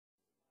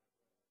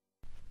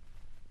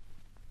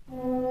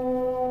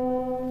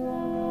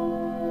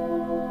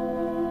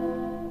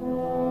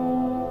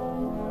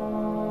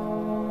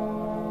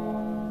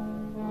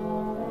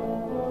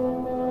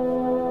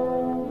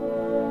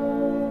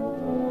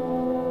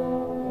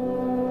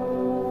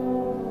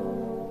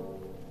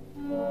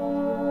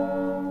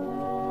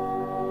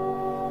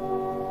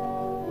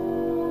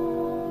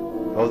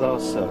thou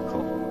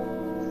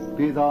circle,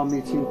 be thou a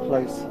meeting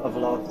place of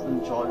love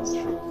and joy and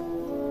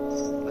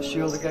truth, a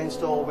shield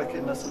against all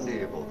wickedness and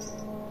evil,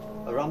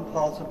 a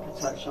rampart of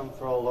protection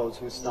for all those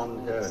who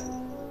stand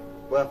herein.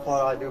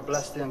 Wherefore I do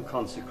bless thee and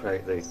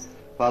consecrate thee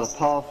by the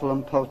powerful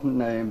and potent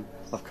name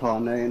of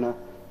Carnena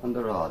and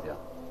Aradia.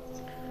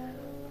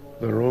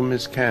 The room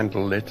is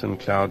candle-lit and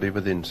cloudy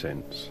with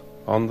incense.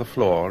 On the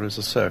floor is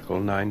a circle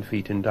 9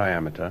 feet in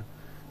diameter,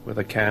 with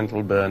a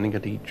candle burning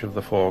at each of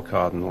the 4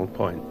 cardinal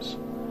points.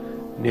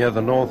 Near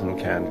the northern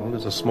candle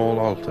is a small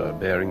altar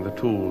bearing the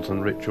tools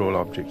and ritual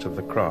objects of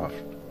the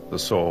craft, the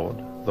sword,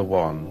 the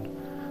wand,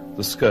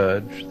 the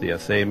scourge, the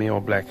athame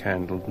or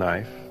black-handled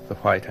knife, the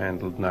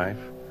white-handled knife,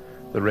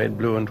 the red,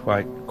 blue and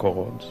white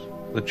cords,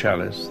 the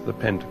chalice, the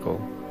pentacle,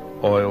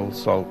 oil,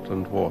 salt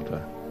and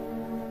water.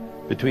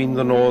 Between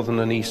the northern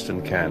and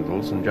eastern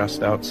candles and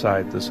just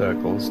outside the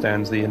circle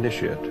stands the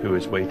initiate who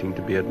is waiting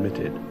to be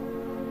admitted.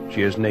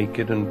 She is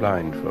naked and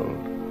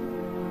blindfold.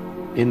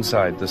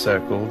 Inside the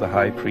circle, the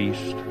high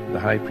priest, the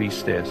high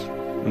priestess,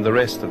 and the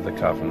rest of the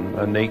coven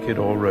are naked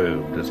or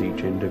robed as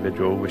each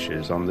individual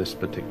wishes on this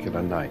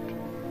particular night.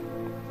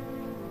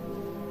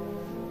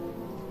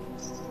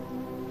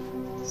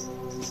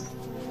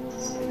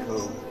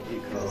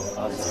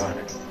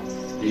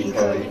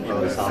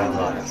 Iko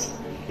Samlak,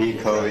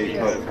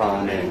 Iko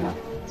Carnena,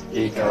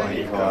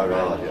 Iko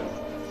Aradia,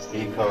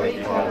 Iko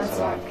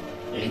Azrak,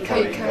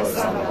 Iko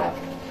Samlak,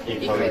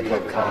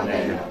 Iko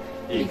Carnena,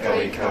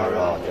 Iko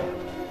Aradia,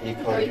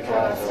 Iko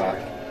Azrak,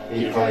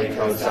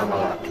 Iko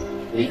Samlak,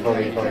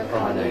 Iko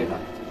Carnena,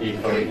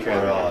 Iko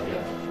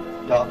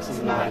Aradia. Dark as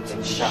night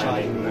and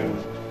shining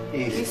moon,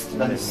 east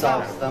and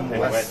south and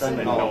west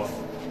and north,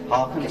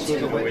 hearken to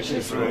the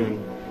witch's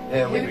rune,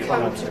 here we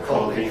come to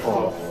call thee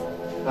forth.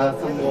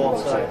 Earth and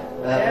water,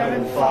 air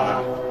and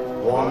fire,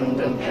 wand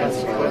and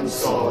pentacle and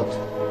sword,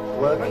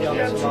 work ye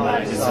unto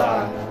my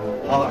desire,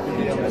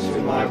 hearken ye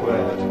unto my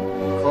word.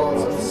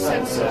 Calls of the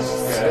censer,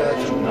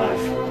 scourge and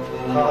knife,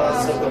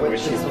 powers of the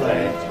witch's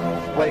blade,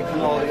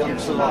 waken all ye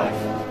unto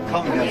life,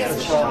 come ye as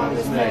the charm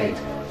is made.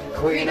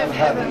 Queen of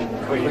heaven,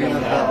 queen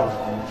of hell,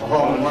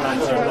 all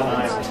matter of the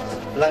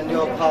night, lend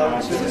your power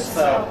unto the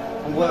spell,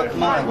 and work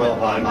my will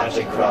by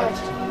magic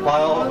right, by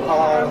all the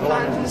power of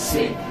land and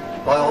sea,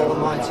 by all the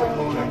might of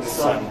moon and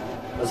sun,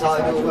 as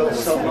I do will,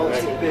 so mote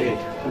it be,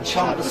 and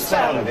chant the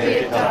spell and be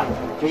it done.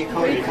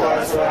 Iko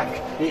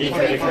Azrak,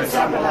 Iko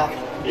Zamalak,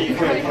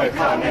 Iko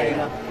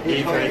Carnena,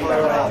 Iko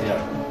Aradia,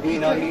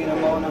 Ina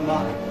Mona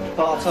Mak,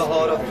 Barta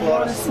Hora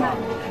Florus Mak,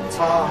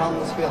 tar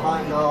hands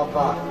behind our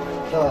back,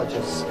 purge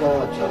us,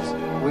 scourge us,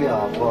 we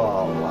are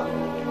warlike.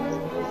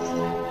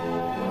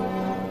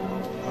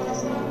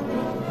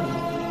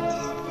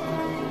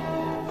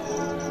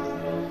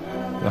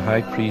 The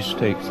high priest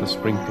takes a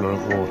sprinkler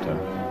of water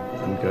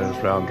and goes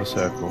round the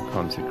circle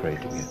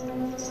consecrating it.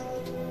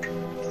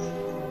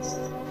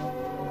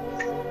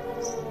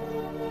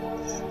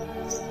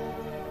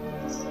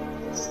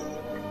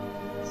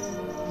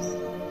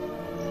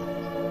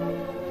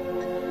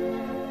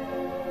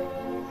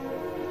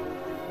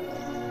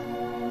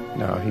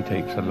 Now he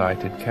takes a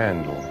lighted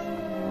candle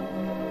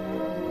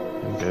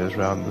and goes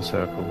round the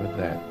circle with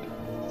that.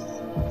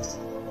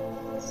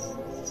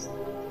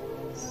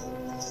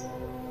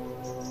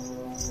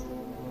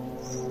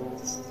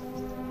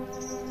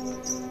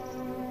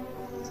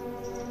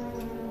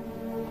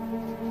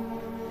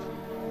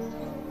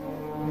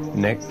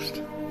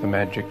 Next, the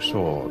magic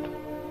sword,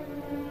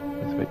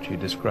 with which he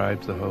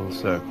describes the whole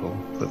circle,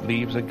 but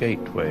leaves a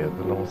gateway at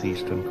the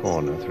northeastern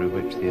corner through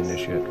which the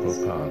initiate will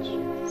pass.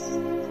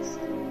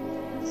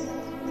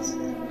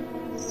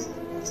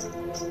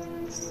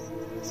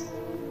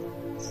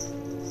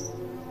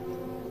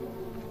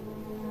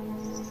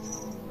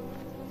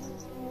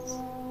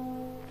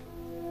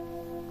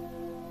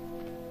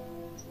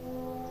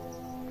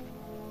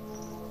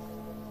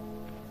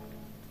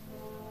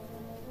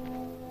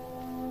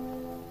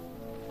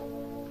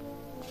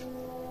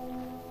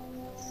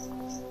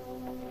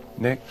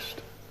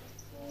 Next,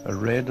 a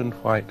red and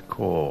white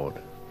cord.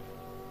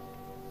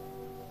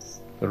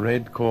 The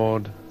red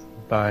cord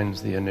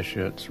binds the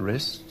initiate's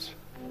wrists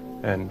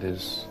and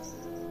is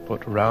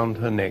put round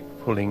her neck,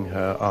 pulling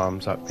her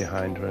arms up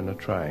behind her in a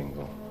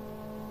triangle.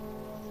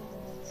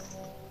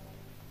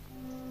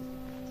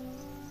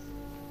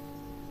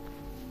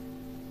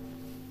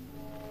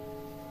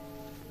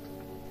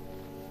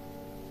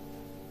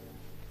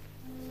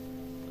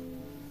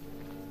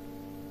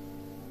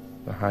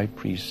 The high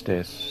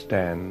priestess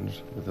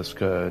stands with the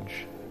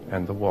scourge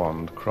and the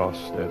wand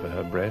crossed over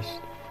her breast,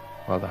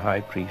 while the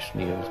high priest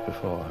kneels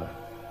before her.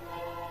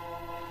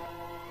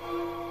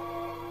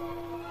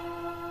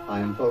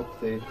 I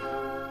invoke thee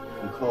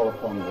and call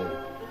upon thee,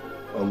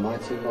 O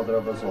mighty mother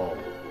of us all,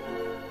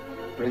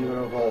 bringer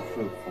of all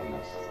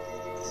fruitfulness.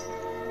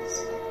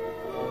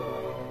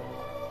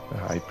 The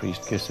high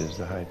priest kisses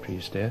the high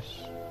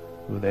priestess,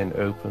 who then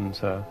opens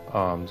her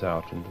arms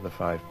out into the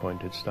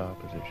 5-pointed star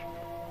position.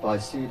 By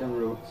seed and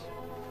root,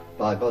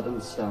 by bud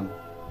and stem,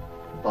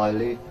 by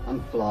leaf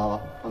and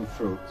flower and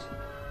fruit,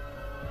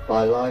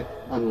 by life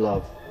and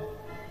love,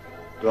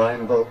 do I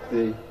invoke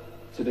thee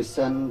to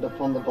descend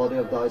upon the body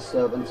of thy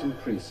servant and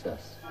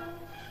priestess.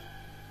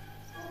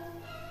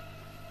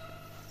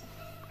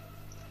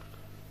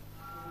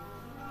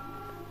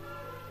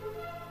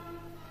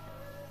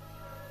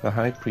 The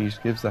high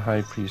priest gives the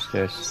high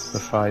priestess the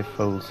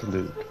fivefold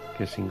salute,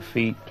 kissing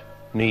feet,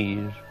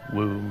 knees,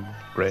 womb,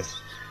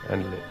 breasts,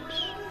 and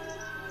lips.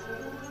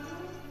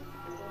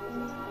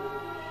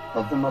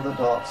 Of the Mother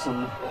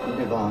darksome and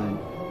divine,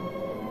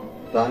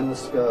 thine the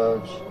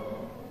scourge,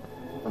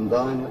 and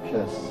thine the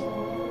kiss,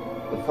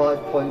 the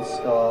 5-point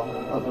star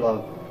of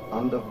love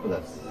and of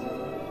bliss.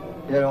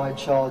 Here I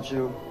charge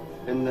you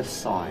in this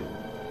sign.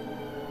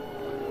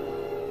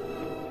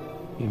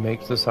 He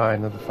makes the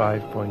sign of the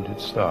 5-pointed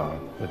star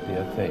with the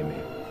athame.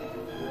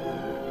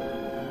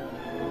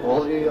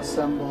 All ye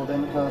assembled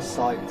in her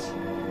sight,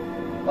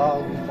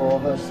 bow before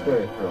her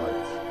spirit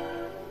bright.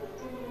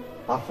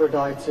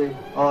 Aphrodite,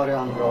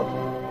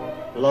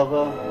 Arianrod,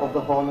 lover of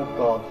the horn of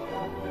God,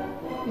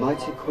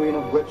 mighty queen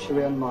of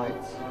witchery and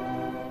might,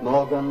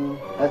 Morgan,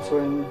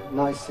 Etwin,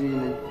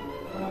 Nicene,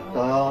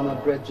 Diana,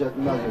 Bridget,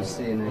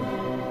 Melusine,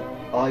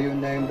 are you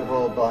named of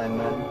all by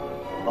men,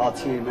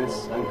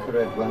 Artemis and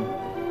Ceridwen,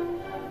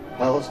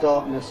 Hell's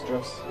dark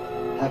mistress,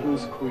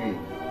 heaven's queen,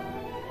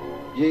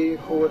 ye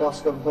who would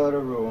ask of her a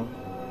rune,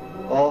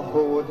 or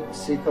who would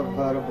seek of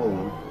her a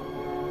boon,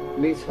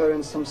 meet her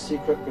in some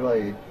secret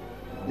glade,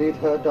 lead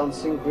her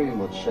dancing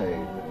greenwood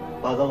shade,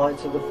 by the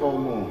light of the full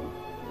moon.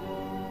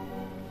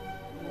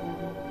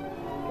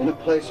 In a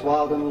place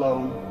wild and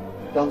lone,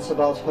 dance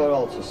about her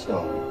altar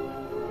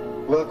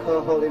stone, work her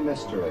holy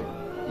mystery,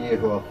 ye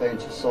who are faint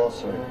to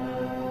sorcery.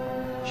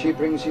 She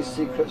brings you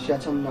secrets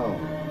yet unknown,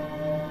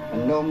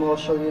 and no more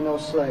shall ye know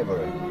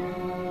slavery,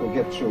 who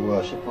give true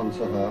worship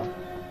unto her.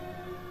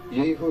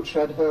 Ye who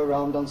tread her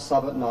round on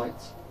Sabbath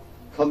night,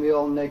 come ye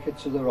all naked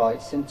to the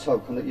rites, in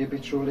token that ye be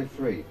truly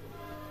free.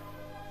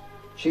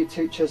 She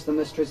teaches the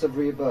mysteries of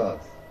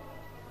rebirth,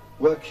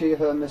 work ye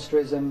her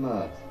mysteries in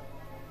mirth.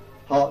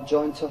 Heart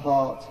joined to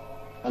heart,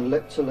 and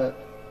lip to lip,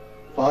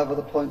 5 are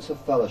the points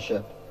of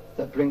fellowship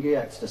that bring ye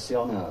ecstasy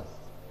on earth.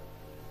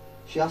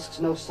 She asks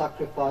no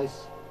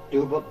sacrifice,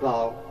 do but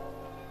bow,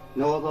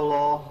 no other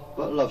law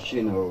but love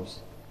she knows,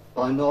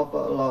 by naught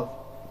but love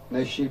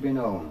may she be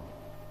known.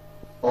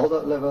 All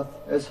that liveth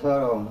is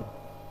her own,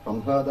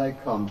 from her they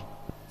come,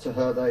 to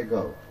her they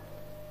go.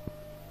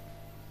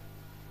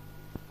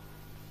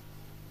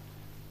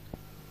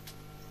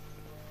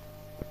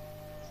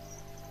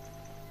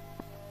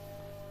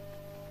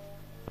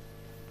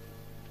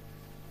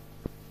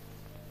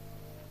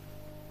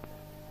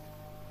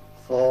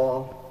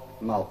 For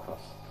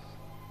Malchus,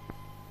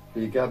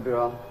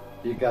 Bigebra,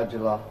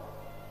 Bigadula,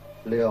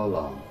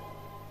 Leolam,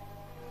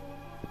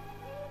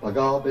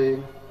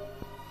 Bagabi,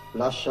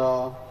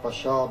 Lasha,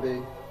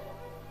 Bashabi,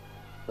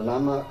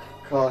 Lamak,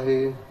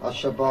 Kahi,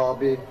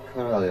 Ashababi,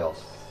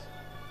 Corellios,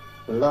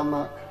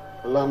 Lamak,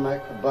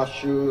 Lamek,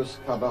 Bashus,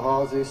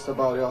 Kabahazi,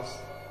 Sabarios,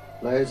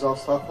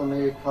 Lezos,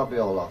 Athami,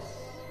 Kabiolas,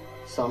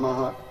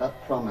 Samahak, et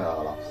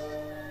Promealas.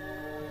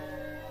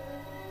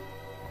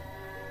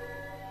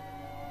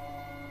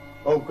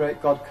 O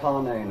great God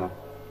Carnana,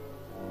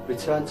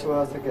 return to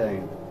earth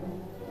again.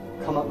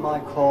 Come at my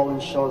call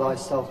and show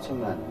thyself to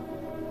men.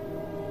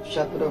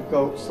 Shepherd of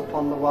goats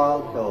upon the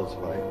wild hills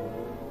way,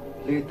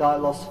 lead thy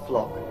lost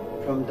flock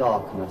from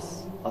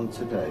darkness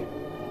unto day.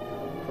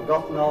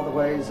 Forgotten are the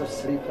ways of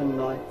sleep and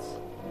night,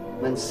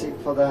 men seek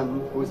for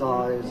them whose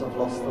eyes have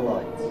lost the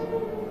light.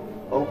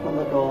 Open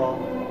the door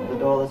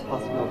that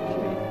hath no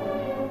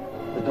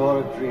key, the door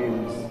of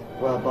dreams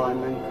whereby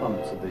men come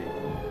to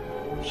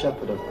thee.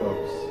 Shepherd of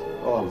goats,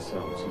 O answer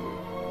unto me.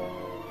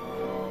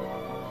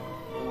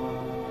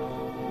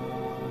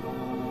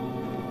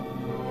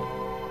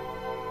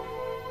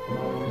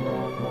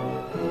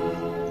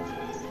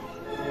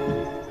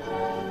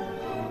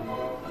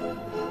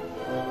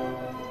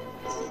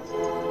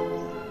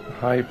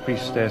 The high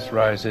priestess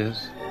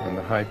rises, and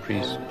the high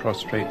priest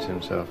prostrates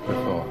himself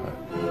before her.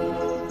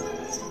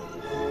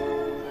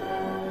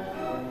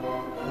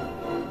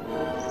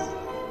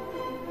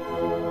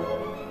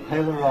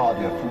 Hail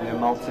Aradia from the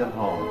Amalthean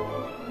home,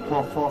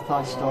 pour forth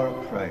thy store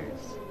of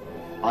praise.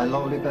 I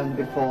lowly bend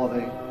before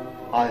thee,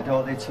 I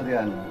adore thee to the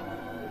end.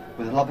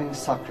 With loving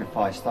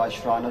sacrifice thy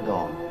shrine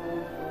adorn.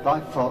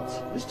 Thy foot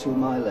is to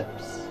my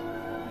lips,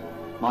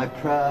 my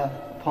prayer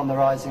upon the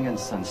rising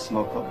incense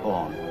smoke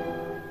upborne.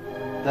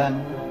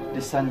 Then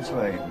descend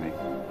to aid me,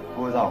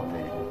 for without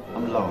thee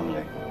I'm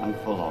lonely and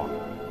forlorn.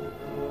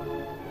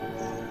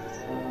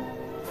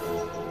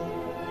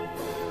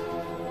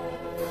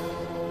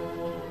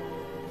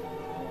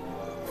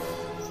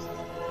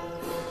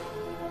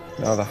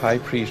 Now the high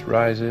priest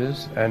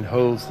rises and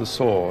holds the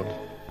sword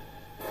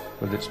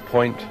with its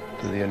point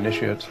to the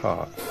initiate's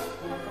heart.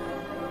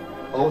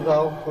 O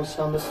thou who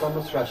standest on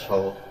the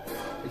threshold,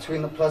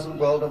 between the pleasant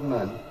world of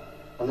men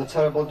and the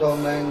terrible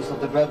domains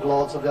of the dread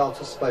lords of the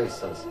outer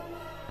spaces,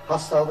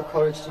 hast thou the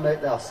courage to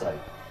make the essay?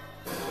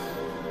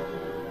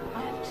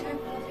 I have 2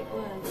 perfect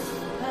words,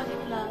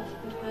 perfect love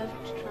and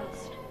perfect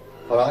trust.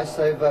 For I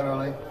say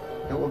verily,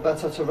 It were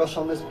better to rush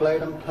on this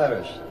blade and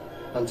perish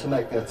than to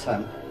make the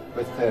attempt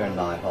with fear in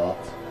thy heart.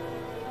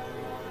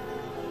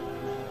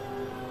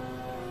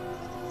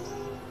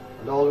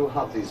 And all who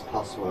have these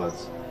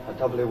passwords are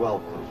doubly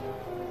welcome,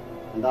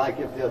 and I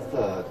give thee a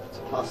third to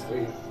pass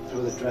through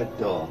the dread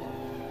door.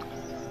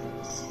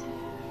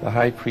 The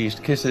high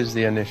priest kisses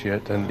the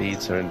initiate and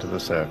leads her into the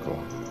circle.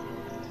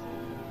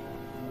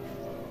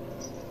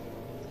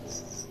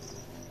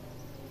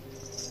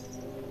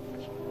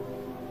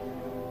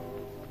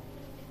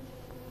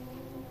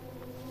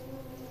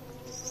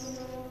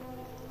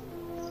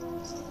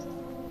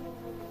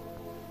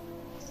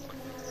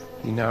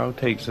 He now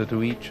takes her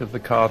to each of the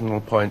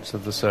cardinal points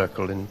of the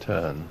circle in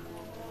turn.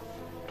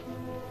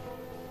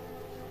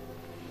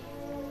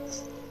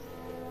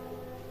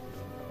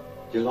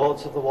 Ye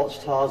lords of the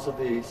watchtowers of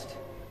the east,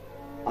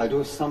 I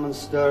do summon,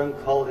 stir,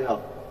 and call thee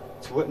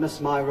up to witness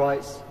my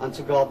rights and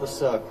to guard the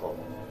circle.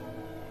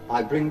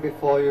 I bring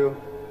before you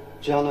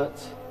Janet,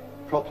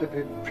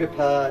 properly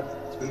prepared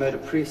to be made a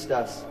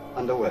priestess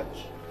and a witch.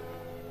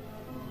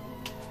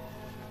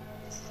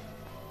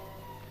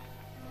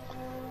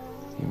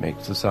 He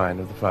makes the sign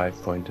of the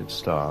five-pointed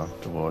star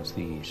towards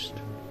the east.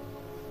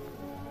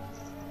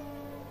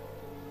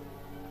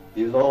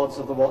 Ye lords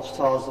of the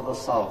watchtowers of the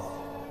south,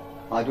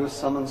 I do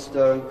summon,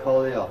 stir, and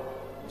call thee up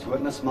to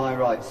witness my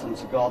rights and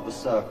to guard the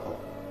circle.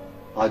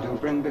 I do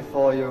bring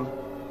before you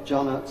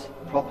Janet,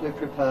 properly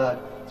prepared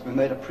to be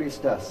made a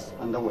priestess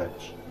and a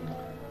witch.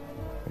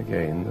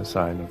 Again, the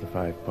sign of the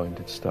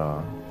five-pointed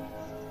star.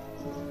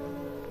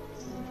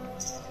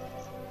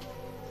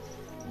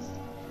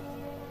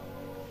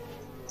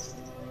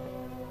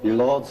 Ye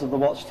lords of the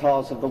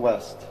watchtowers of the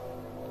west,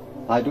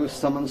 I do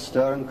summon,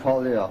 stir, and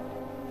call thee up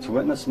to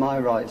witness my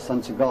rights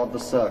and to guard the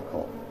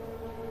circle.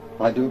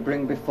 I do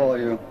bring before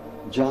you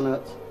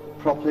Janet,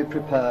 properly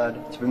prepared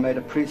to be made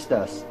a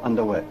priestess and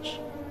a witch.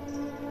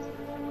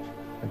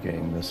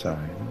 Again, the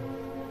sign.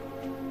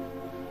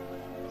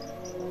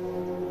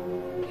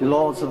 Ye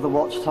lords of the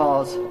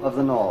watchtowers of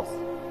the north,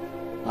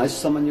 I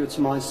summon you to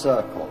my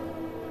circle.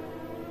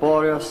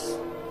 Boreas,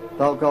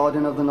 thou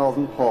guardian of the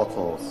northern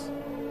portals,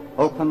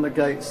 open the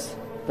gates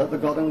that the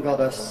god and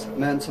goddess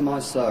may enter my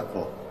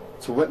circle,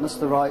 to witness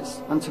the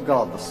rites and to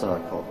guard the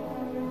circle.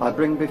 I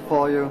bring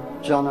before you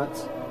Janet,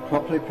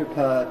 properly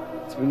prepared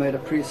to be made a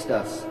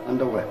priestess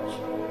and a witch.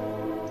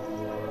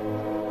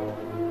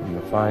 And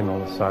the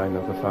final sign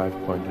of the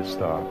five-pointed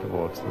star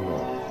towards the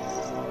north.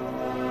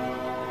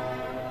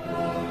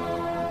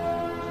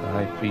 The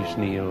high priest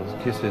kneels,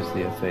 kisses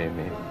the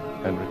athame,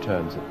 and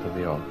returns it to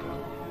the altar.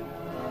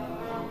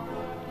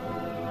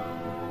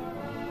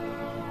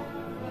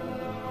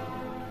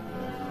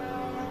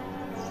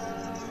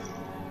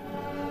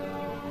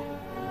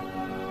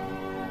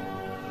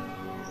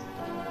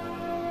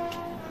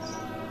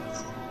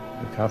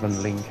 The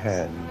coven link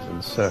hands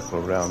and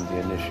circle round the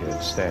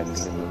initiate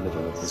standing in the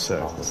middle of the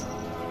circle.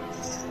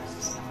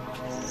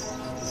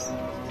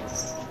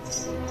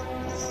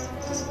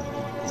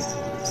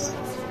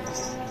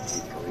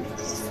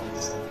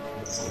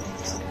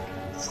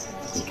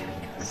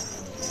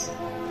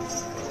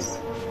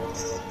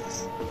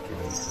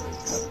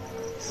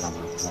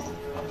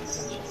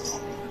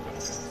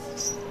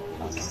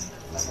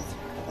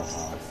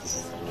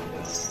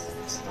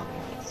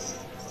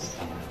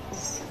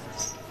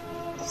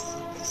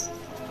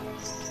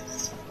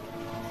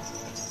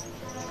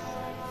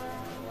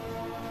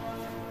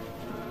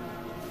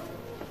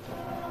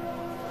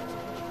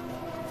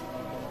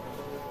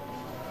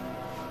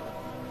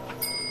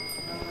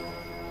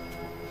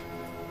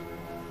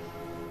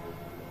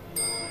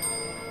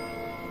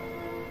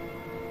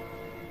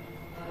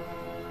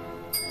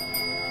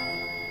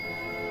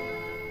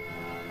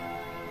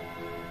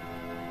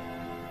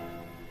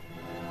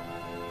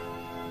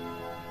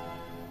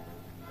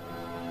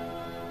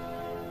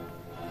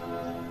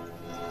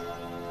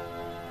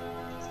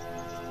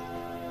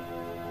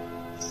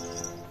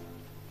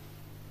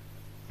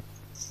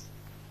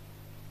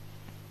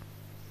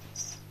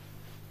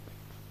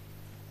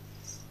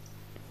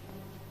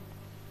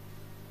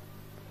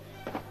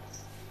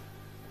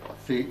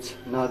 Feet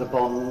neither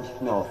bond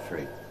nor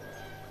free.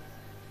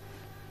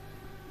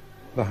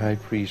 The high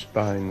priest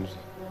binds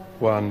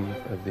one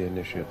of the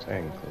initiate's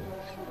ankles.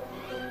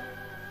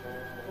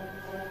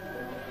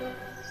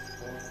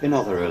 In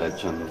other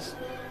religions,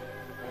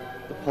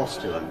 the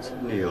postulant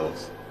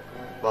kneels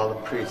while the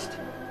priest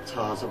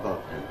towers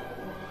above him.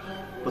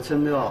 But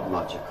in the art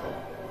magical,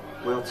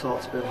 we are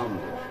taught to be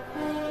humble,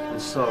 and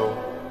so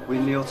we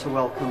kneel to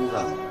welcome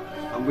them,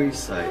 and we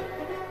say,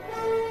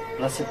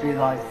 "Blessed be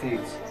thy feet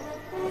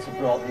that have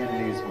brought thee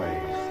in these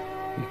ways."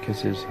 He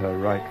kisses her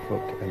right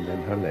foot and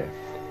then her left.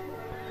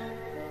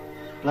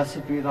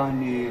 "Blessed be thy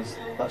knees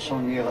that shall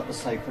kneel at the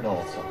sacred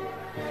altar."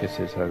 He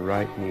kisses her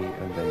right knee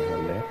and then her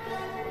left.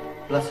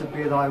 "Blessed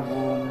be thy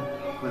womb,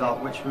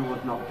 without which we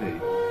would not be."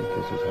 He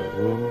kisses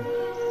her womb.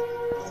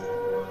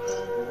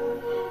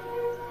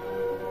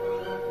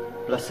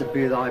 "Blessed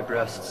be thy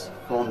breasts,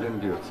 formed in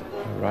beauty."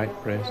 Her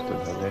right breast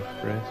and her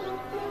left breast.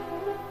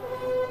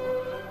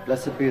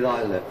 Blessed be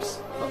thy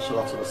lips, that shall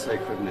utter the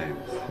sacred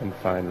names. And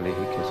finally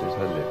he kisses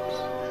her lips.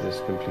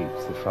 This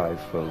completes the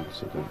fivefold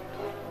salute.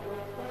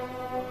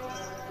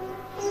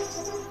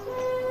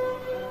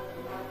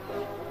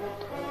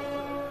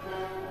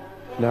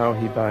 Now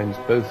he binds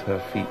both her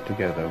feet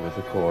together with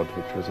the cord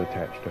which was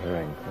attached to her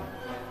ankle.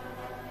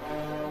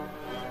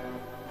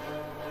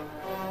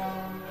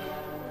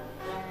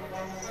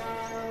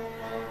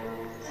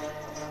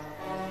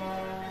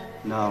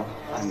 Now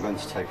I'm going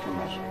to take your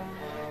measure.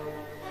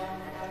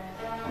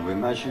 And we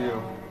measure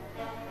you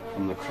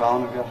from the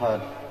crown of your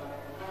head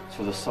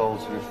to the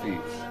soles of your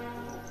feet.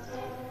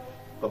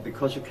 But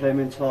because you came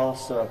into our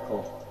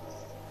circle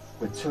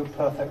with two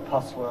perfect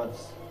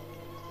passwords,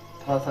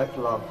 perfect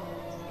love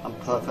and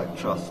perfect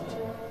trust,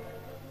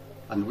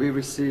 and we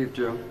received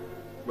you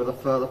with a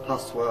further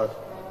password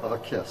of a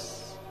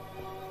kiss,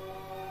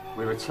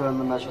 we return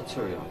the measure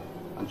to you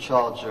and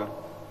charge you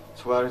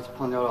to wear it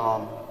upon your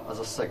arm as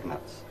a signet.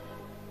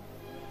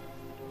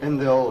 In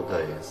the old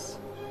days,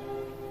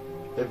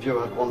 if you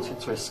had wanted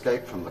to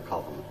escape from the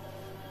covenant,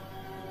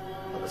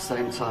 at the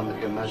same time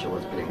that your measure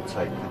was being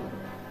taken,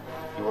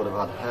 you would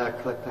have had hair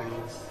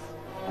clippings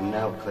and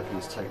nail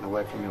clippings taken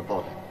away from your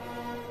body.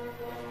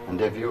 And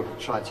if you had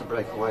tried to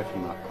break away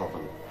from that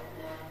covenant,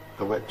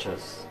 the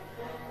witches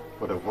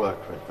would have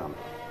worked with them,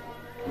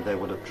 and they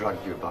would have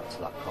dragged you back to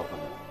that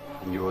covenant,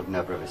 and you would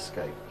never have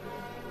escaped.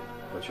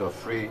 But you're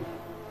free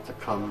to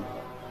come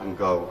and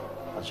go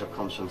as your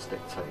conscience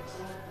dictates.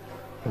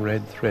 A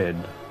red thread,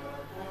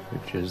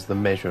 which is the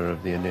measure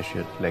of the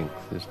initiate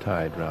length, is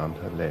tied round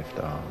her left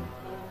arm.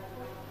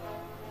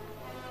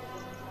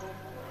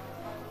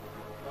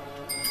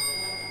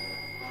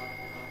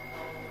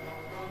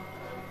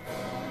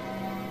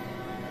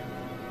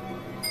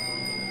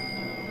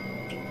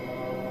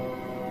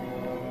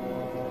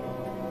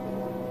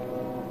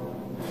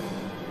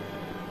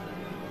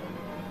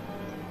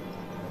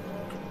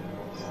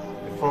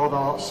 Before thou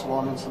art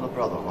sworn into the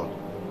brotherhood,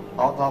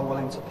 art thou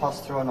willing to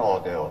pass through an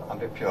ordeal and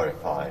be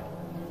purified?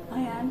 I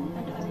am,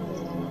 and I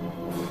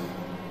will.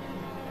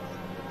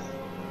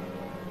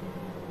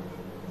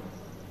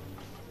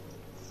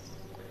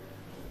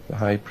 The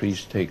high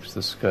priest takes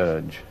the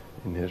scourge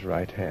in his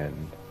right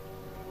hand.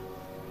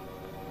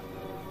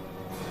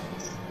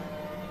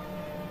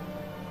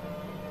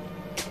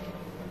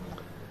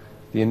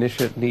 The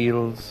initiate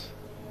kneels,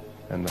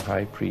 and the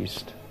high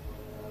priest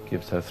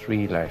gives her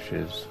 3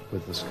 lashes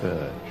with the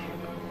scourge.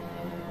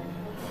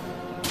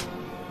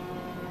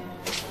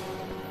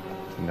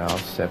 Now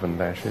 7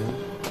 lashes.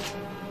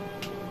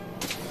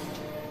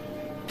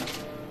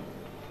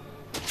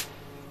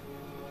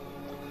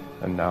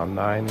 And now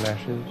 9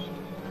 lashes.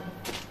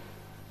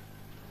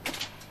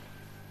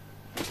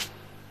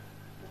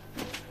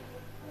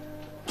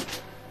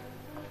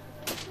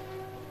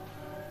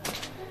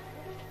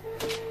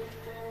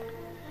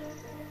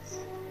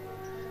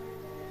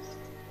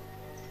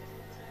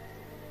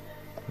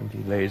 And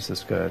he lays the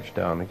scourge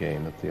down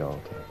again at the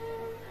altar.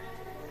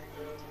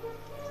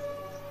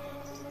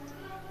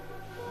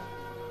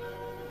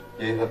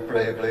 Ye have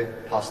bravely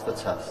passed the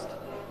test.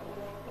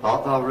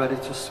 Art thou ready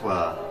to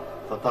swear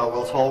that thou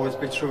wilt always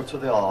be true to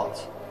the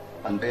art,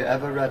 and be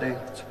ever ready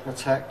to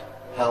protect,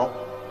 help,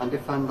 and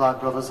defend thy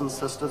brothers and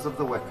sisters of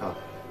the Wicca,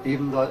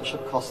 even though it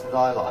should cost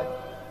thy life?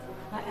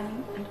 I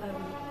am, and I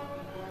will.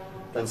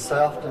 Then say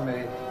after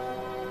me,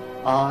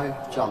 I,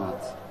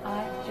 Janet,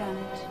 I,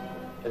 Janet,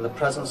 in the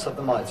presence of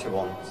the mighty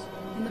ones,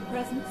 in the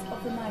presence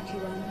of the mighty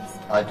ones,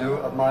 I do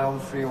of my own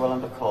free will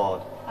and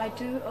accord, I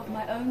do of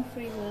my own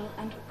free will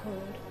and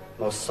accord,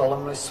 most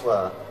solemnly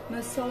swear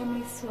most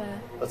solemnly swear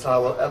that I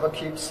will ever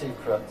keep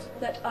secret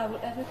that I will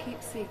ever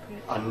keep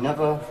secret and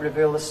never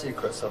reveal the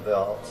secrets of the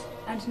art,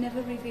 and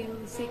never reveal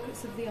the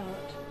secrets of the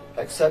art,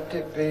 except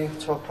it be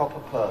to a proper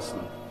person,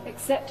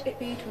 except it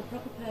be to a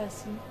proper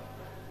person,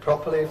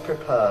 properly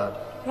prepared,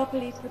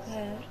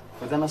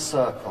 within a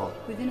circle,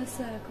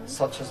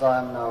 such as I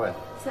am now in.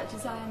 such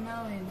as I am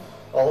now in.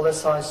 All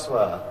this I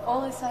swear,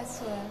 All this I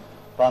swear,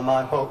 by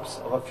my hopes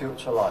of a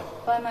future life,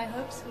 by my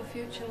hopes of a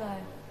future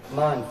life,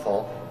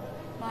 mindful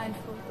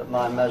mindful that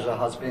my measure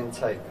has been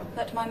taken,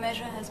 that my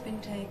measure has been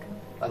taken,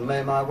 and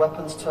may my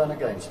weapons turn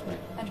against me,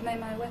 and may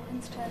my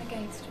weapons turn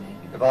against me,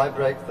 if I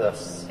break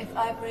this, if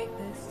I break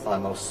this, my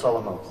most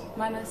solemn oath.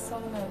 my most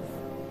solemn oath.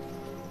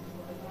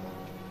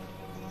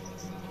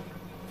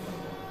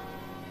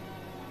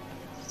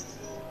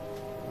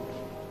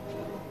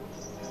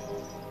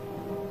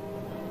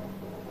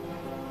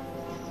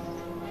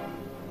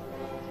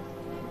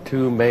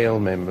 Two male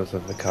members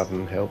of the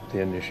coven help the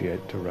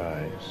initiate to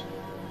rise.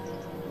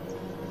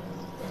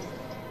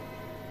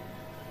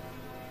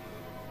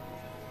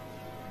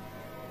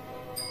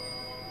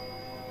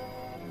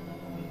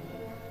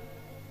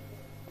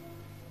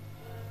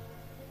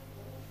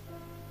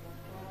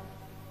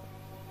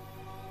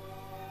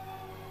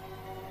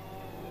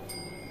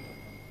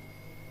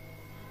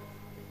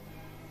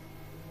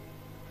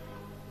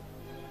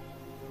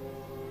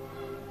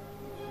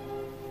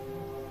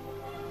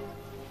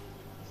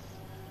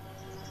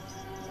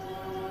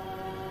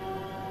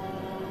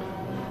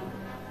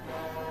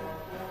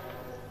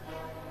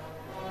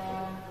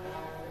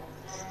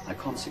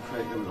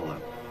 consecrate the ruler.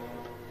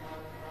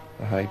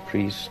 The high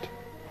priest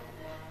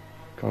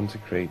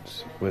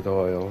consecrates with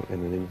oil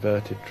in an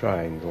inverted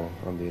triangle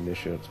on the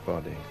initiate's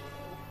body.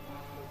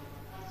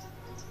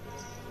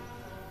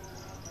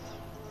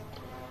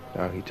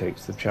 Now he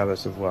takes the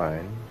chalice of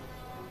wine,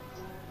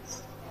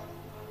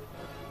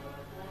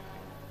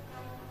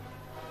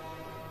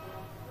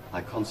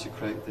 I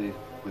consecrate thee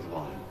with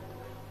wine.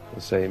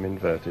 the same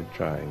inverted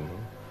triangle.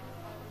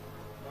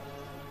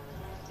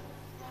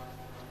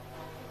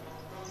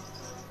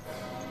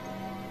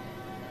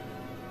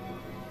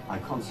 I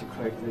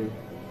consecrate thee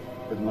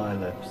with my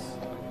lips,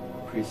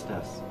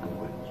 priestess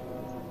and witch.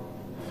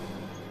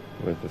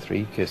 With the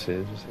 3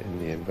 kisses in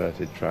the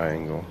inverted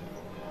triangle,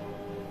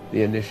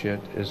 the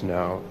initiate is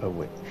now a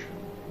witch.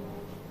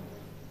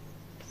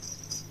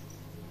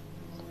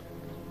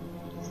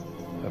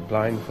 Her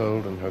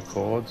blindfold and her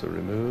cords are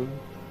removed.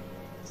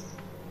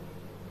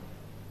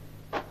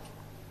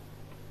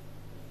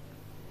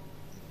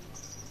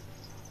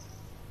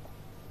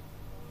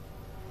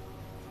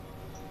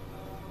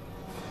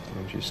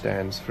 And she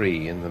stands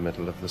free in the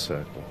middle of the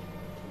circle.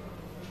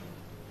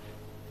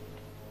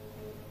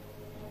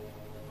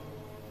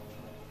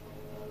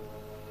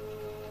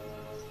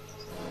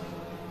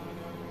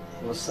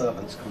 The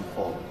servants come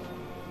forward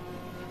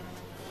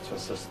to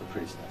assist the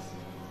priestess.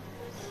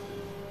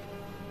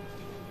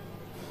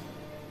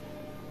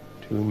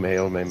 2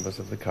 male members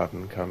of the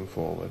coven come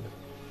forward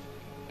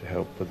to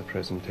help with the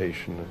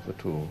presentation of the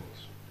tools.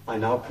 I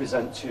now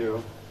present to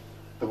you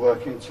the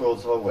working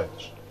tools of a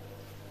witch.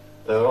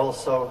 There are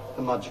also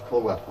the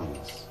magical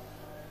weapons.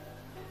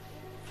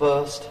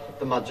 First,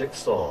 the magic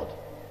sword.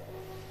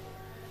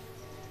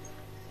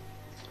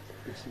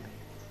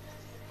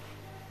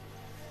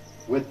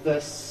 With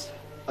this,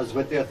 as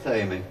with the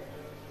Athame,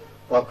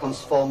 thou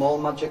canst form all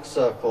magic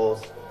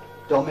circles,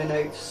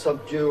 dominate,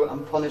 subdue,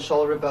 and punish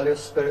all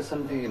rebellious spirits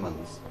and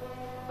demons,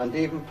 and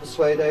even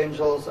persuade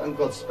angels and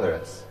good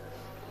spirits.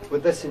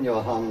 With this in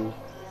your hand,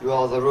 you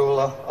are the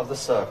ruler of the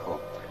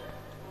circle.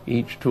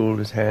 Each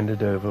tool is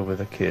handed over with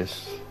a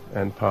kiss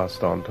and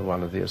passed on to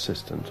one of the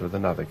assistants with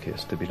another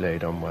kiss to be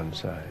laid on one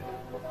side.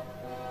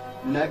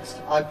 Next,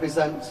 I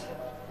present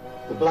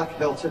the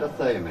black-hilted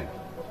Athame.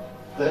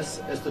 This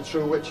is the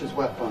true witch's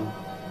weapon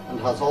and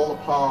has all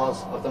the powers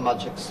of the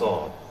magic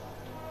sword.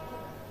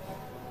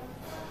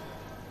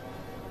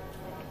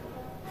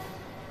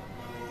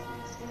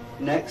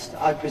 Next,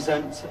 I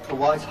present the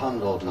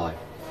white-handled knife.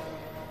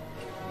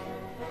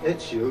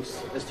 Its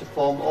use is to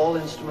form all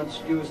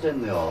instruments used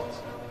in the art.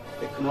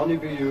 It can only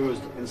be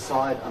used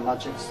inside a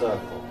magic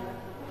circle.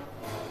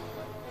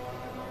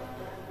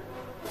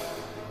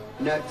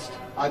 Next,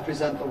 I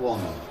present the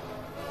wand.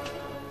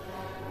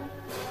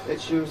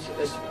 Its use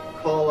is to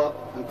call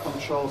up and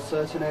control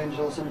certain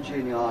angels and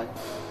genii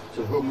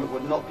to whom it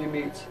would not be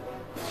meet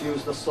to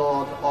use the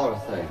sword or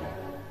Athame.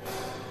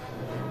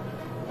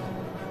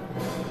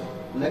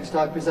 Next,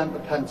 I present the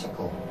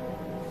pentacle.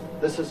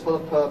 This is for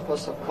the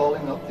purpose of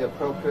calling up the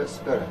appropriate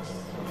spirits.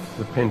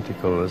 The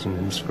pentacle is an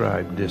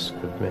inscribed disc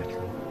of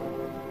metal.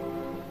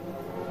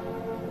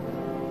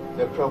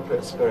 The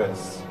appropriate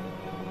spirits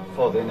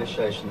for the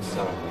initiation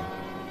ceremony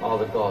are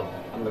the god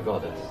and the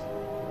goddess.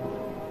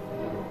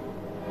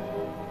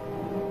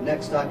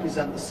 Next, I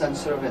present the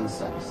censer of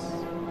incense.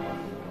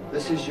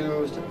 This is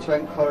used to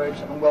encourage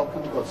and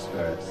welcome good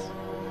spirits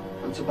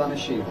and to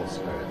banish evil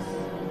spirits.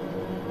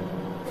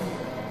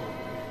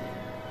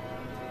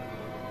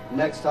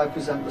 Next, I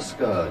present the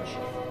scourge.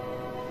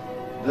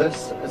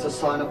 This is a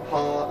sign of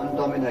power and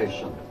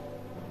domination.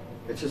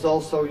 It is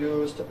also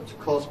used to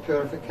cause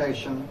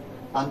purification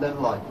and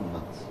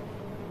enlightenment.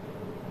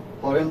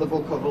 For in the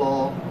book of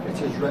law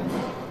it is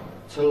written,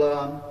 to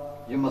learn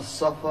you must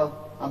suffer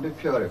and be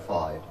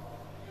purified.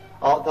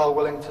 Art thou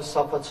willing to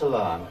suffer to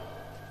learn?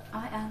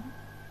 I am.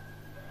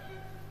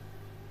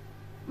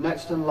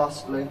 Next and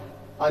lastly,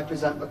 I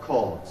present the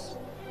cords.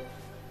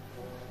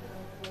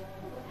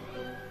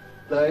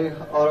 They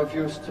are of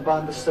use to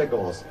bind the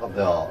sigils of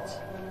the art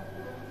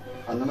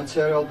and the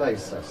material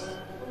basis.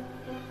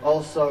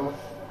 Also,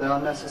 they are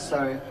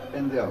necessary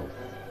in the oath.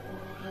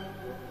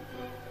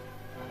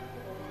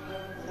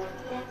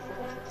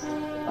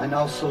 I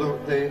now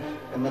salute thee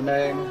in the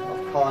name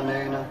of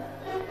Carnena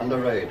and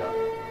Areda,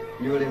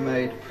 newly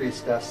made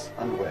priestess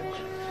and witch.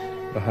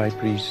 The high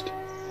priest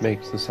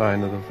makes the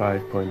sign of the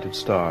 5-pointed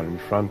star in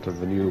front of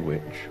the new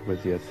witch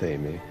with the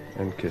Athame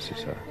and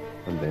kisses her,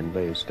 and then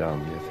lays down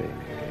the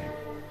Athame again.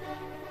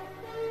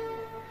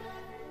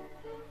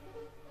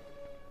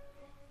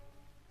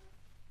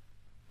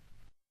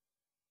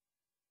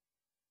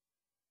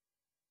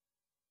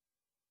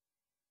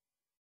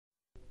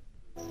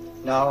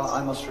 Now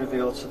I must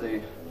reveal to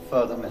thee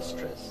further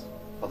mysteries,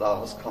 for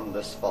thou hast come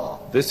this far.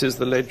 This is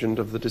the legend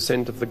of the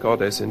descent of the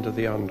goddess into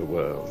the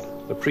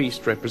underworld. The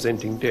priest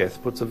representing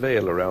death puts a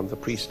veil around the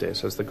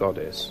priestess as the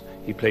goddess.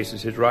 He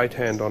places his right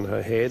hand on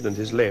her head and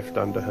his left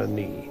under her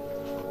knee.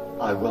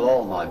 I will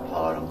all my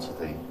power unto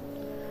thee.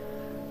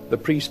 The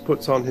priest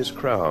puts on his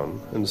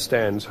crown and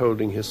stands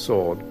holding his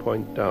sword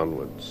point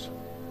downwards.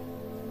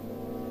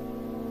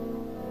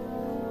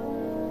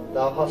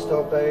 thou hast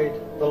obeyed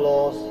the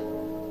laws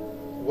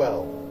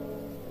well.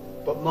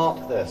 But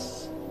mark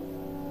this,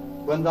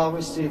 when thou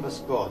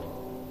receivest good,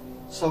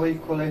 so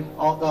equally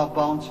art thou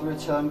bound to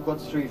return good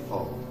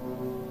threefold.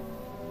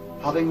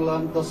 Having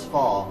learned thus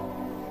far,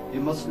 you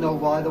must know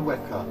why the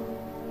wicked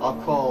are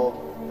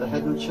called the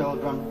hidden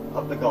children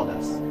of the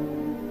goddess.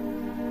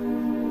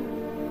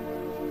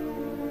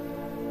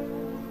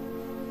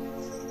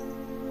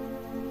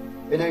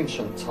 In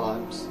ancient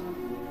times,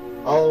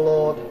 our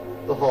Lord,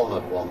 the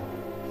Horned One,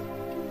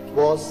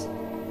 was,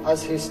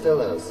 as he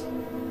still is,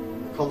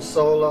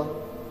 Consoler,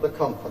 the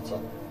Comforter.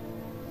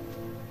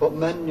 But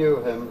men knew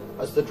him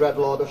as the Dread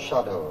Lord of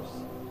Shadows,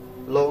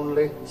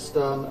 lonely,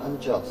 stern and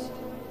just.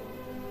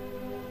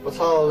 But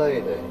Our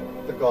Lady,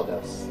 the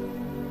Goddess,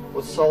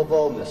 would solve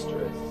all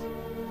mysteries,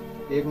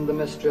 even the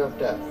mystery of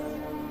death,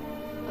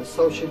 and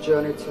so she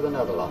journeyed to the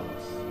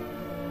Netherlands.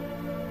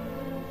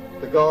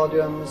 The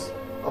guardians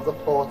of the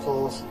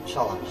portals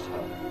challenged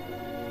her.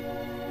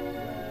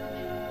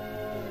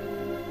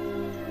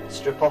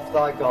 Strip off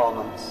thy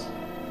garments,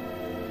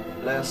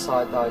 lay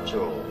aside thy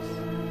jewels,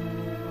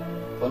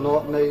 for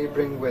naught may ye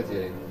bring with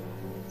ye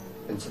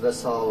into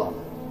this our land.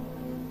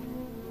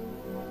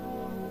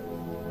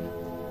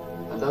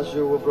 And as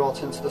you were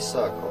brought into the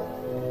circle,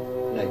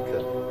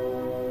 naked,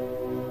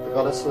 the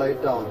goddess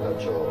laid down her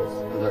jewels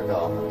and her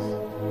garments,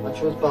 and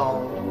she was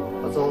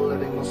bound, as all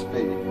living must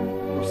be,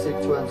 who seek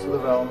to enter the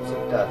realms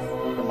of death,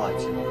 the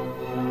mighty one.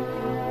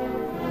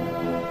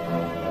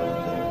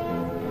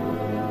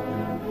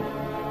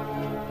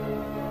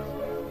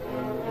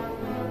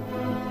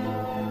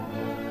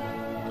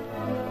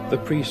 The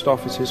priest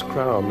offers his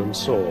crown and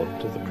sword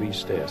to the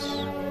priestess.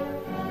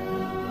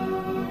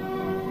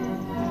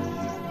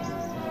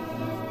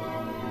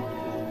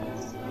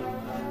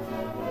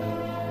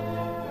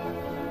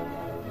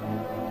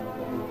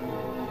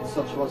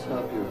 Such was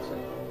her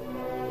beauty,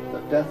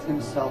 that Death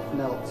himself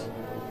knelt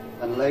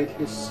and laid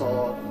his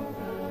sword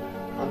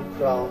and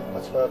crown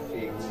at her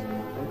feet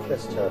and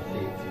kissed her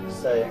feet,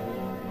 saying,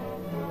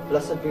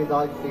 Blessed be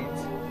thy feet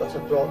that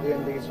have brought thee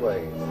in these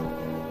ways.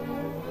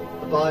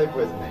 Abide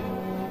with me,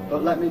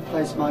 but let me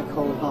place my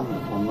cold hand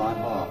upon thy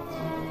heart.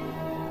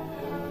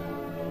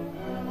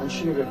 And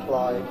she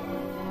replied,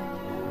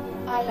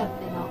 I love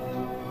thee not.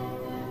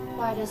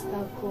 Why dost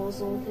thou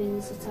cause all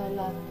things that I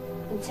love,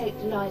 and take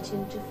delight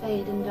in to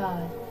fade and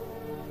die?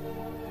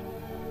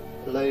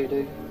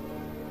 Lady,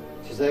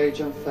 'tis age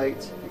and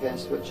fate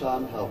against which I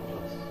am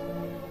helpless.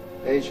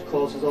 Age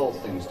causes all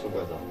things to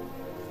wither,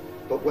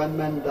 but when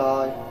men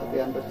die at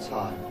the end of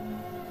time,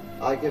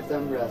 I give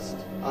them rest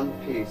and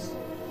peace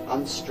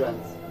and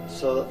strength,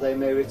 so that they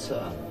may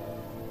return.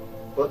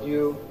 But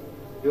you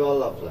are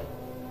lovely.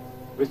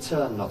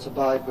 Return not,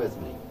 abide with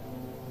me.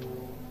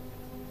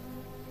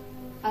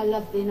 I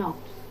love thee not.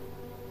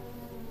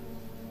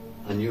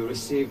 And you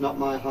receive not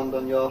my hand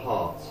on your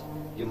heart,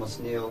 you must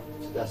kneel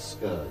to death's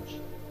scourge.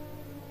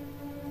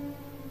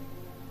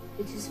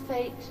 It is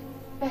fate,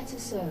 better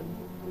so.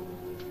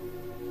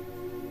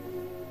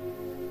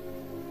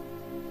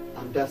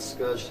 And death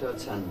scourged her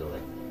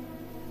tenderly,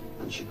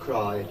 and she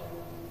cried,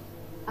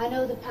 I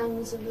know the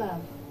pangs of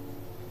love.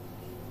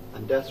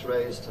 And death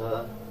raised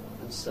her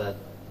and said,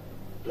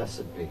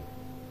 Blessed be.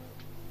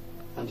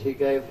 And he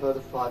gave her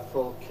the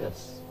fivefold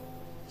kiss,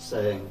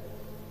 saying,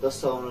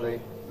 Thus only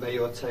may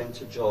you attain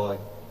to joy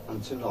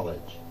and to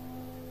knowledge.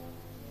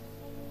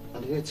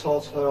 And he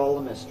taught her all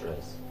the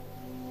mysteries,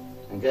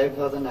 and gave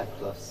her the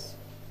necklace,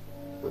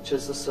 which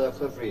is the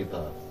circle of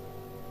rebirth.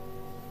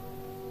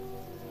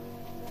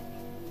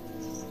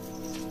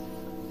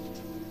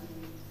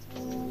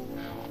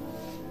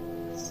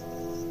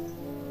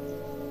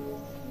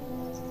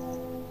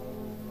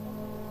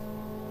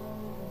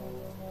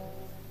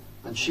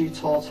 And she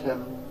taught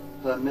him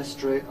her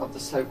mystery of the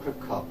sacred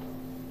cup,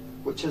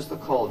 which is the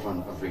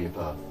cauldron of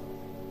rebirth.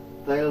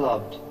 They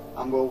loved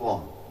and were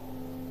one.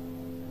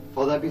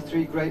 For there be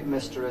three great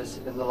mysteries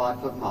in the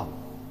life of man.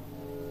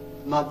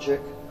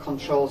 Magic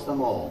controls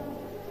them all.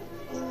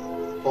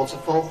 For to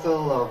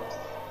fulfill love,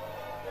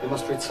 you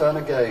must return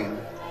again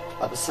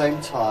at the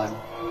same time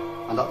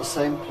and at the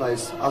same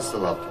place as the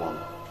loved one.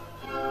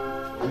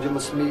 And you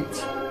must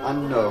meet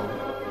and know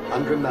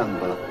and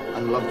remember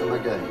and love them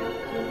again.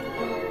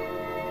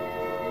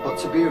 But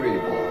to be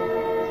reborn,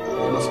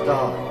 you must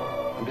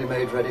die and be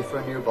made ready for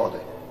a new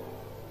body.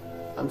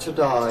 And to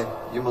die,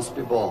 you must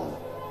be born.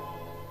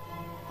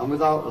 And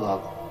without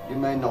love, you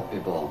may not be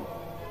born.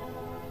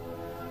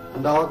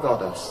 And our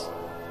goddess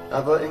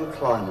ever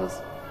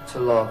inclineth to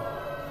love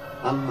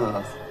and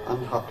mirth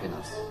and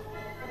happiness,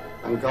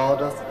 and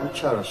guardeth and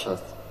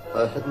cherisheth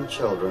her hidden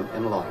children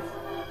in life.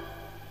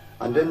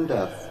 And in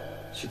death,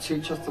 she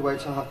teacheth the way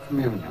to have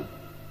communion.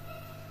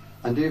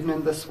 And even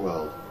in this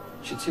world,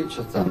 she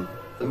teacheth them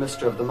the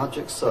mystery of the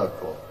magic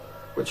circle,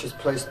 which is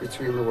placed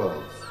between the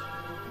worlds.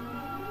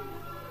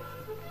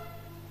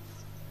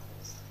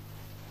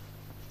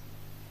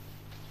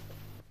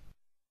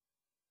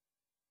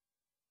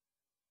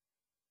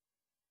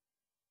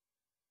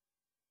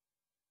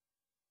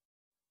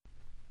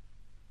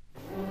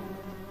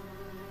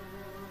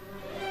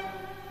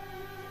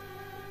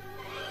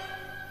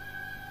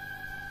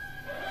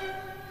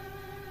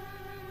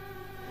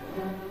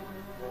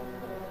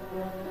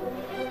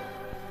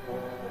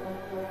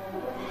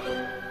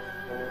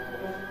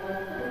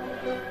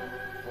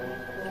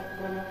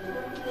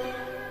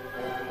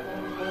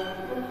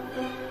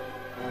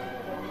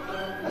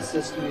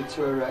 assist me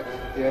to erect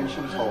the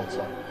ancient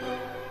altar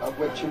at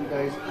which in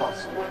days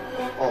past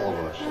all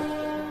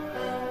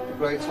worshipped, the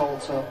great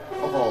altar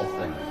of all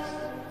things.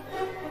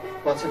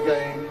 But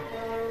again,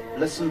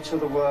 listen to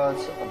the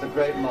words of the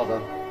great mother,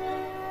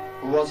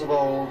 who was of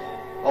old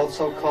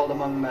also called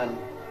among men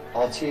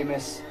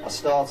Artemis,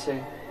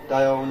 Astarte,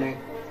 Dione,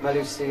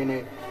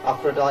 Melusine,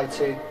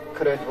 Aphrodite,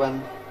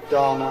 Cridwen,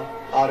 Dana,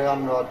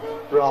 Arianrod,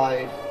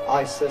 Bride,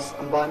 Isis,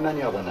 and by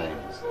many other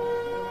names.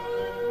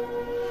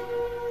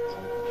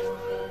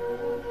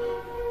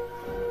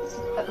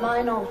 At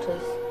mine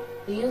altars,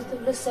 the youth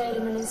of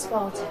Lacedaemon and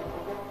Sparta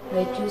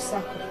made due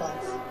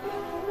sacrifice.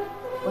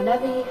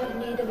 Whenever ye have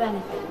need of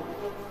anything,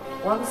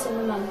 once in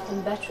a month,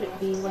 and better it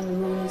be when the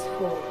moon is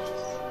full,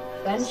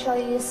 then shall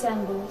ye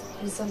assemble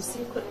in some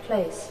secret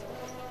place,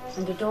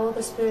 and adore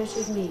the spirit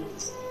of me,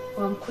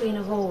 who am queen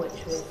of all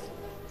witcheries.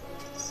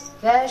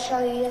 There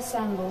shall ye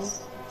assemble,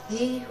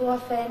 ye who are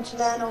fain to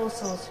learn all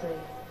sorcery,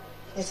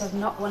 yet have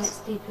not won its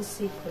deepest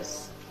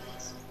secrets.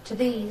 To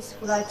these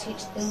will I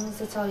teach things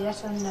that are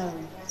yet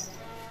unknown.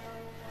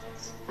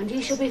 And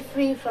ye shall be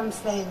free from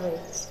slavery,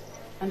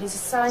 and as a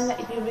sign that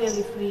ye be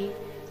really free,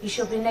 ye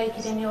shall be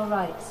naked in your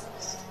rights.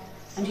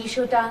 And ye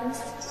shall dance,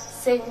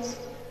 sing,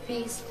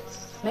 feast,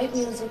 make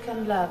music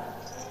and love,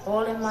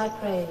 all in my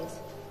praise.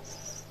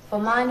 For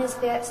mine is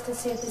the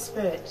ecstasy of the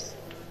spirit,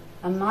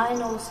 and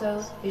mine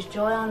also is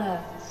joy on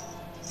earth.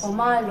 For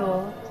my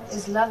law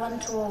is love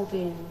unto all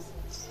beings.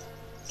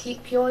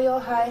 Keep pure your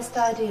highest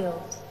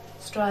ideal,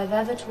 strive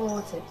ever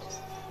towards it.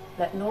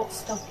 Let naught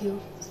stop you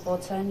or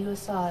turn you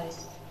aside.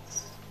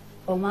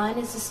 For mine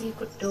is the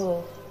secret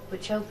door,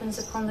 which opens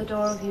upon the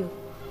door of youth,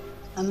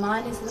 and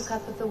mine is the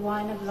cup of the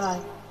wine of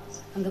life,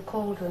 and the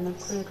cauldron of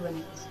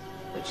Cridwen,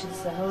 which is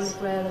the holy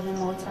grail of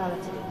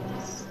immortality.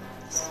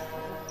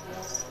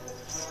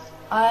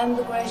 I am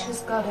the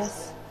gracious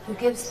goddess, who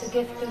gives the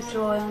gift of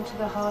joy unto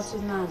the heart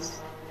of man.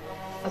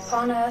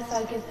 Upon earth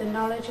I give the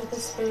knowledge of the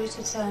Spirit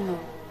eternal,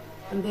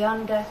 and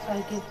beyond death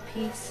I give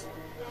peace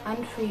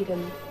and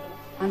freedom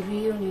and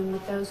reunion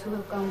with those who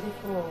have gone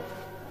before.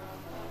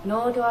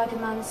 Nor do I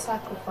demand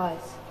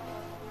sacrifice,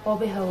 for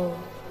behold,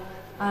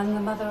 I am the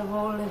mother of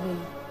all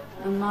living,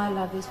 and my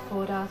love is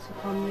poured out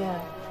upon the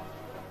earth.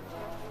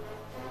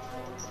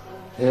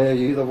 Hear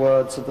ye the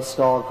words of the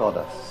star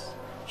goddess,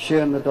 she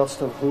in the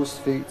dust of whose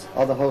feet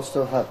are the host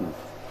of heaven,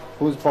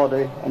 whose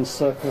body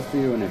encircleth the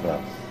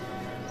universe.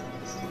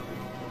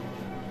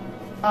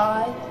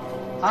 I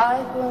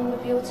who am the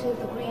beauty of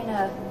the green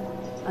earth,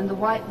 and the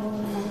white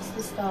moon amongst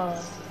the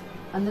stars,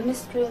 and the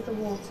mystery of the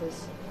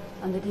waters,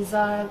 and the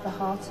desire of the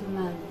heart of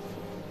man,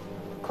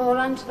 call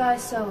unto thy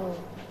soul,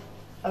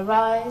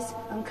 arise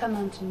and come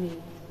unto me,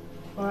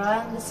 for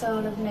I am the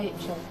soul of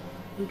nature,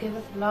 who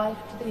giveth life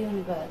to the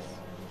universe.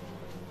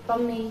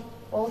 From me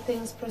all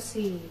things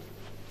proceed,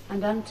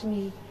 and unto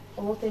me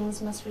all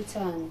things must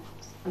return,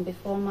 and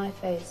before my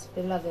face,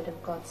 beloved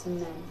of gods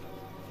and men.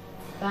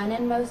 Thine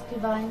inmost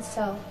divine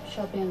self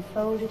shall be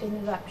enfolded in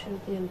the rapture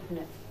of the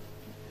infinite.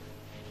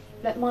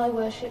 Let my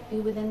worship be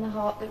within the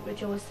heart that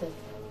rejoiceth,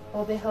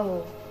 for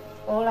behold,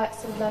 all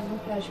acts of love and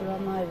pleasure are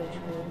my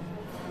ritual.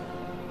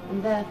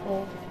 And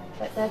therefore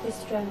let there be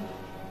strength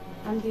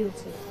and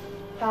beauty,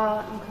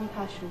 power and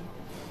compassion,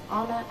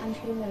 honour and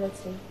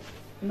humility,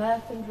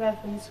 mirth and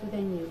reverence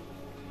within you.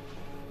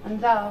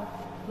 And thou,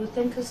 who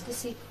thinkest to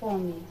seek for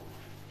me,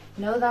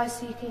 know thy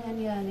seeking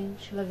and yearning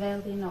shall avail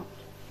thee not,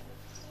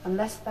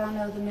 unless thou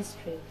know the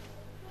mystery,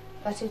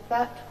 that if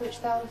that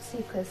which thou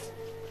seekest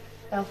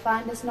thou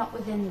findest not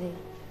within thee,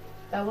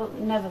 thou wilt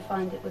never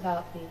find it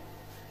without thee.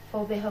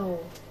 For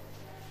behold,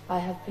 I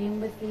have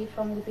been with thee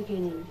from the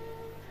beginning,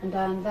 and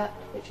I am that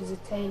which is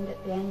attained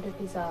at the end of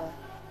desire.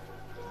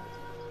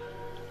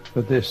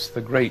 For this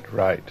the great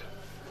rite,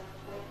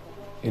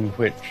 in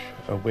which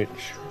a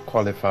witch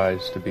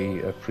qualifies to be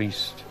a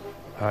priest,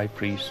 high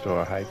priest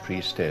or a high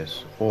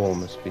priestess, all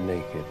must be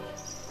naked.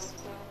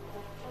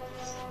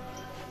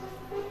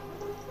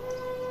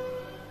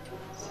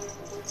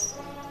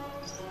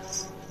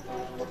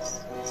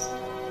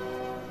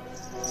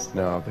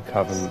 Now the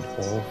coven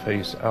all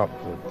face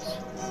outwards.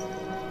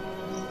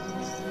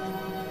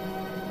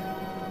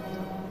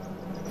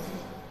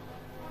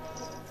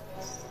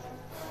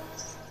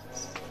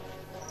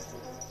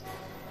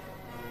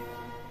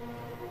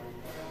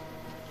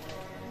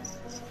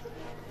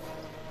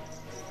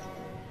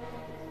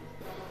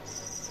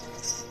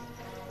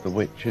 The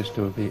witch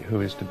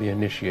who is to be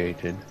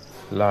initiated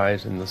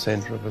lies in the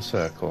center of a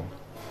circle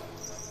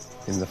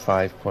in the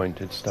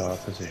five-pointed star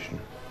position.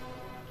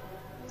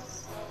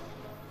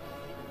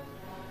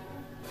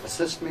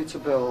 Assist me to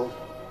build,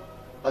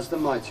 as the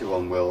Mighty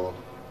One willed,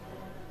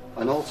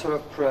 an altar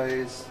of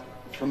praise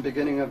from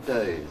beginning of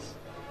days.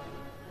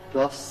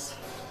 Thus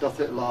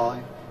doth it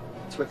lie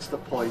twixt the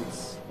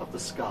points of the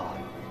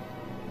sky.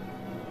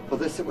 For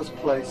this it was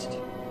placed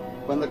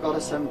when the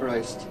goddess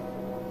embraced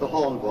the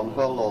Horned One,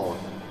 her Lord,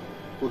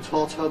 who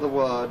taught her the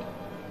word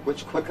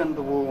which quickened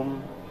the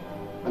womb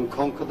and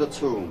conquered the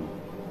tomb.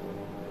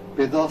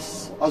 Be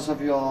thus, as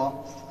of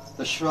yore,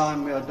 the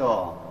shrine we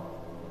adore.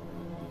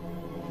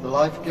 the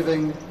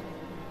life-giving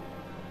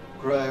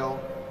Grail,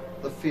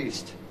 the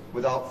feast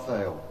without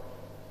fail.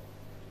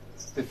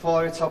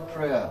 Before it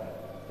uprear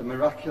the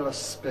miraculous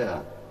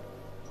spear,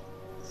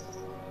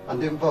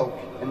 and invoke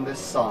in this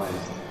sign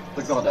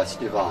the goddess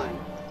divine.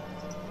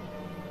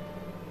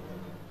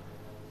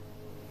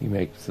 He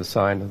makes the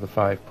sign of the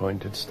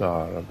five-pointed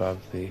star above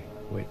the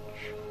witch.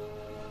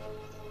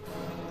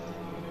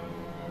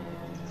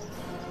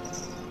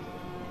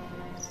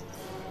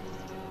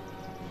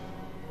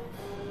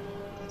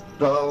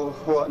 Thou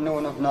who at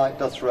noon of night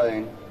doth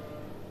reign,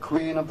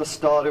 Queen of the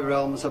starry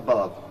realms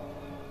above,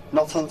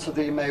 not unto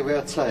thee may we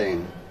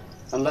attain,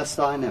 unless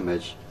thine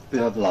image be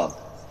of love.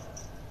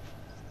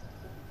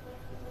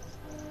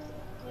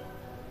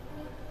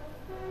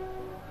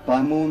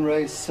 By moon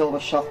rays silver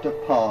shafted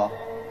power,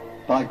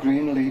 by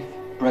green leaf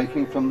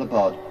breaking from the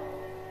bud,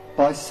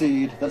 by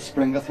seed that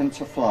springeth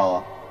into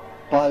flower,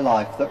 by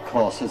life that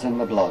courses in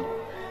the blood,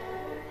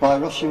 by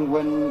rushing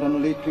wind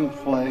and leaping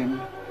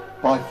flame,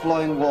 by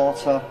flowing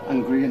water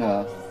and green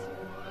earth,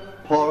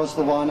 pour us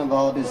the wine of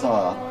our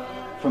desire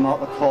from out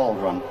the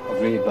cauldron of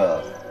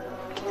rebirth.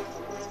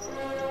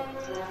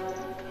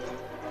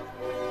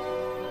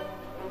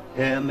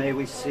 Here may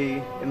we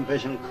see in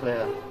vision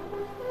clear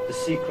the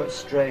secret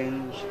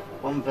strange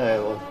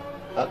unveiled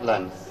at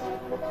length,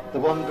 the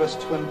wondrous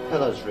twin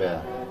pillars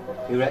rear,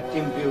 erect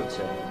in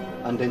beauty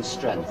and in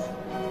strength.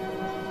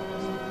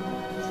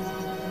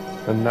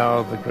 And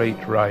now the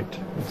great rite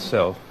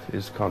itself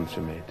is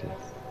consummated.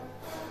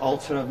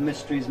 Altar of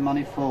mysteries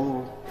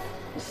manifold,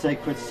 the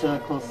sacred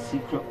circle's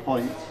secret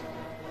point,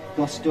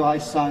 thus do I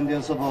sign thee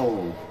as of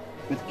old,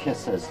 with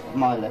kisses of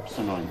my lips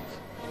anoint.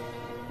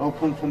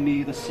 Open for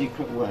me the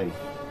secret way,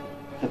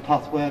 the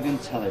pathway of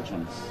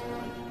intelligence,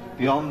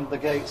 beyond the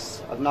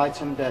gates of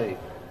night and day,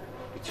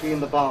 between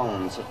the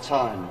bounds of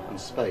time and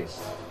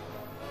space.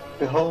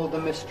 Behold the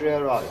mystery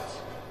aright,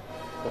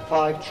 the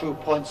five true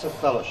points of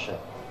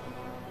fellowship,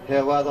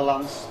 here where the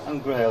lance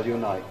and grail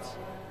unite,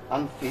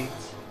 and feet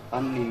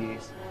and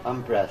knees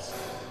and breast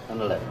and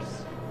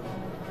lips.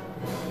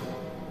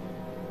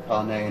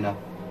 Carnena,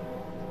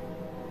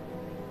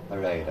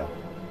 Arada.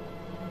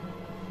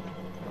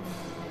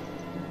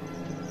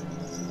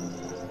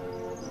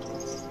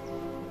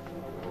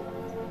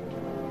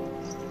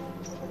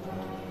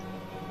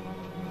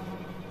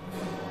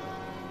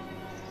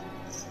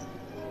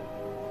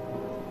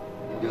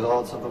 You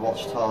lords of the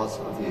watchtowers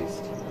of the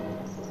east,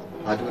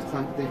 I do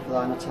thank thee for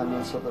thine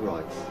attendance at the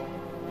rites,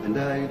 and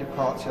ere you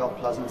depart to your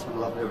pleasant and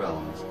lovely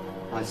realms,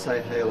 I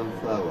say hail and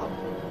farewell.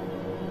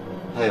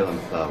 Hail and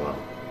farewell.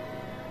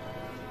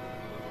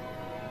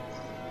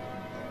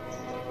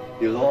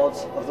 You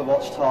lords of the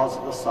watchtowers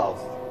of the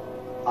south,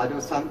 I do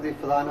thank thee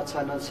for thine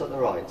attendance at the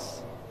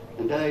rites,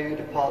 and ere you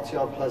depart to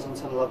your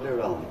pleasant and lovely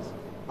realms,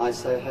 I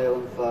say hail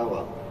and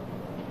farewell.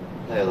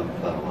 Hail and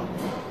farewell.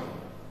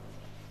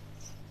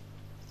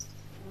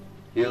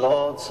 You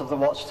lords of the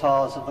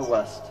watchtowers of the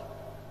west,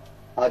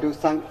 I do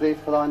thank thee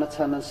for thine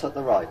attendance at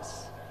the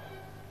rites,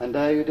 and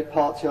ere you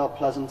depart to your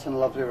pleasant and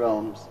lovely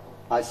realms,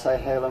 I say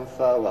hail and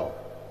farewell.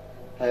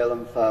 Hail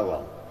and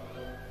farewell.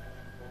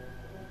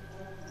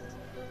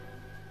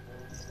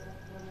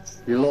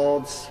 You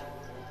lords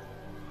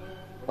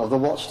of the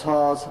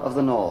watchtowers of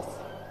the north,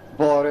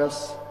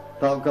 Boreas,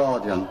 thou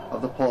guardian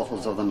of the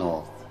portals of the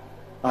north,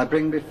 I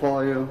bring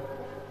before you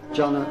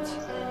Janet,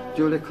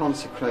 duly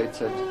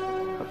consecrated,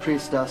 a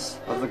priestess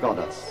of the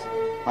goddess.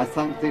 I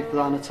thank thee for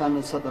thine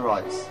attendance at the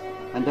rites,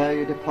 and ere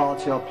you depart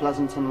to your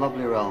pleasant and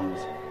lovely realms,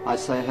 I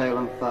say hail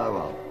and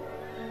farewell.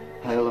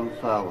 Hail and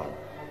farewell.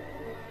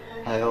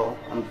 Hail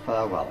and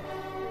farewell.